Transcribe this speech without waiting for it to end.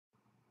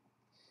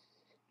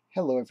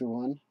Hello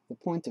everyone. The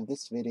point of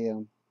this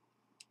video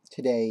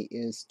today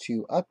is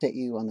to update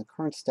you on the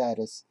current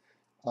status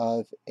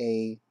of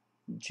a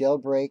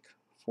jailbreak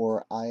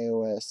for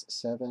iOS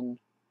 7.02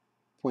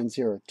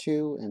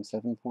 and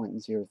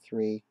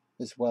 7.03,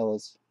 as well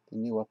as the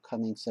new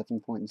upcoming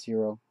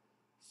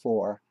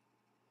 7.04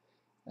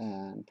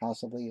 and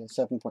possibly a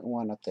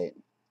 7.1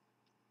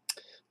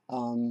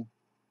 update.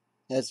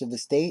 As of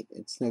this date,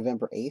 it's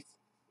November 8th.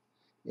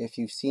 If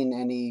you've seen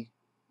any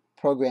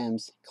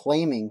programs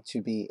claiming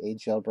to be a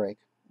jailbreak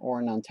or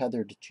an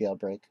untethered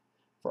jailbreak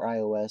for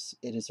iOS,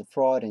 it is a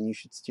fraud and you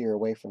should steer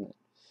away from it.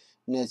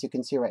 And as you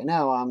can see right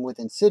now, I'm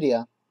within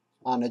Cydia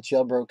on a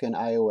jailbroken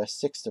iOS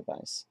 6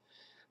 device.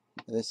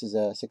 This is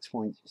a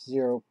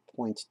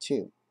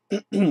 6.0.2.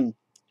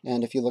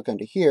 And if you look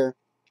under here,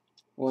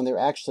 when there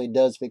actually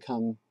does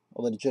become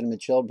a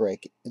legitimate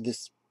jailbreak,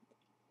 this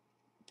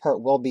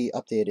part will be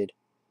updated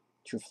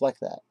to reflect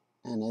that.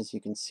 And as you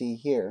can see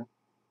here,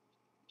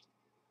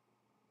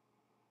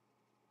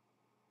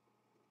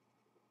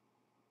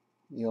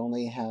 you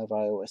only have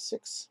iOS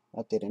 6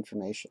 update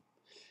information.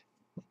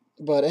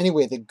 But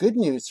anyway, the good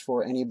news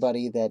for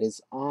anybody that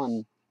is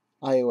on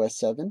iOS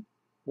 7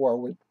 or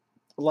would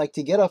like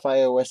to get off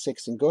iOS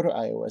 6 and go to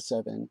iOS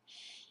 7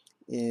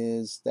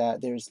 is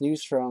that there's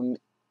news from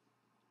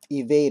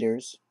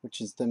Evaders, which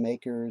is the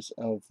makers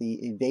of the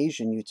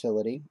Evasi0n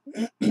utility,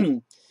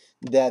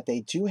 that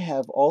they do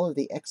have all of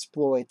the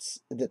exploits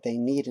that they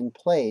need in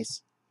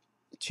place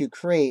to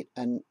create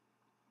an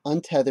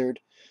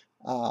untethered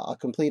a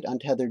complete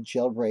untethered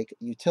jailbreak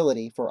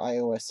utility for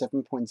iOS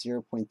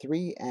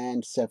 7.0.3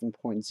 and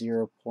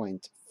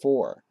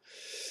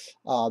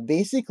 7.0.4.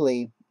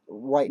 Basically,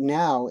 right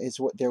now is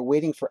what they're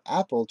waiting for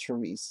Apple to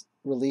release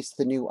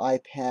the new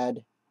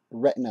iPad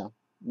Retina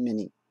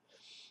Mini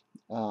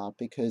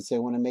because they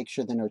want to make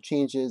sure there are no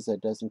changes,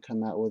 that doesn't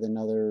come out with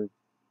another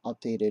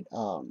updated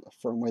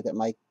firmware that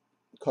might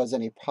cause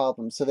any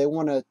problems. So they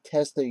want to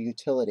test their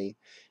utility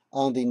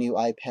on the new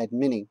iPad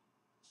Mini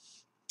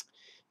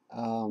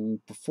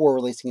before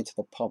releasing it to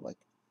the public.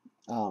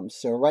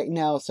 So right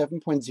now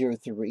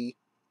 7.0.3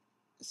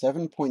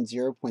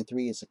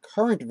 is a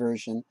current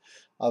version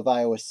of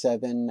iOS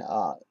 7.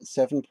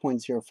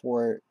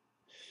 7.04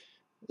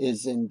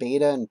 is in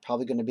beta and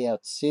probably going to be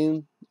out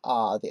soon.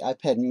 The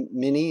iPad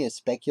Mini is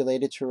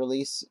speculated to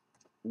release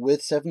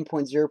with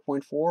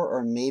 7.0.4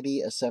 or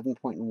maybe a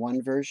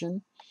 7.1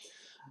 version.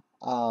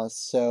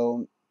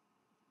 So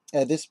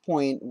at this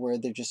point, where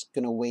they're just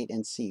going to wait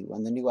and see.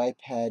 When the new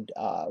iPad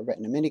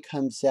Retina Mini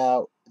comes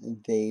out,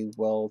 they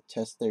will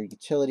test their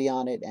utility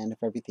on it, and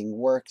if everything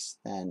works,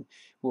 then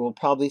we will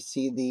probably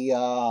see the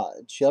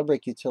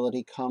jailbreak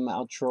utility come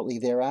out shortly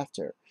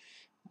thereafter.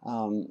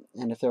 And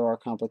if there are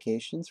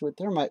complications, which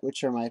there might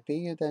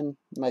be, then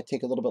it might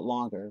take a little bit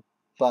longer.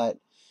 But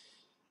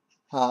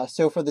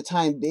so for the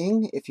time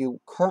being, if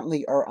you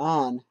currently are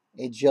on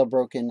a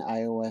jailbroken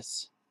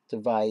iOS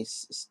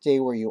device, stay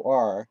where you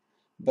are.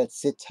 But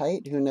sit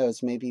tight. Who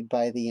knows? Maybe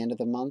by the end of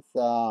the month,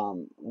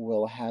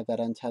 we'll have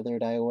that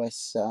untethered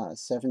iOS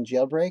 7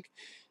 jailbreak.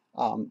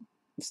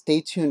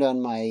 Stay tuned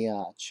on my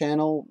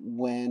channel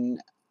when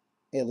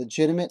a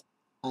legitimate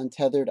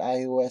untethered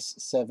iOS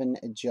 7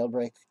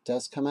 jailbreak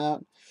does come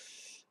out.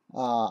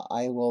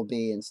 I will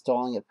be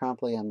installing it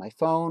promptly on my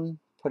phone,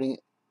 putting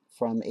it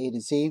from A to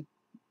Z,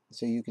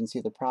 so you can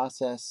see the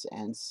process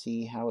and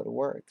see how it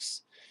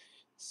works.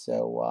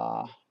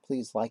 So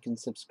please like and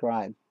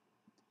subscribe.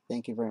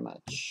 Thank you very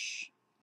much.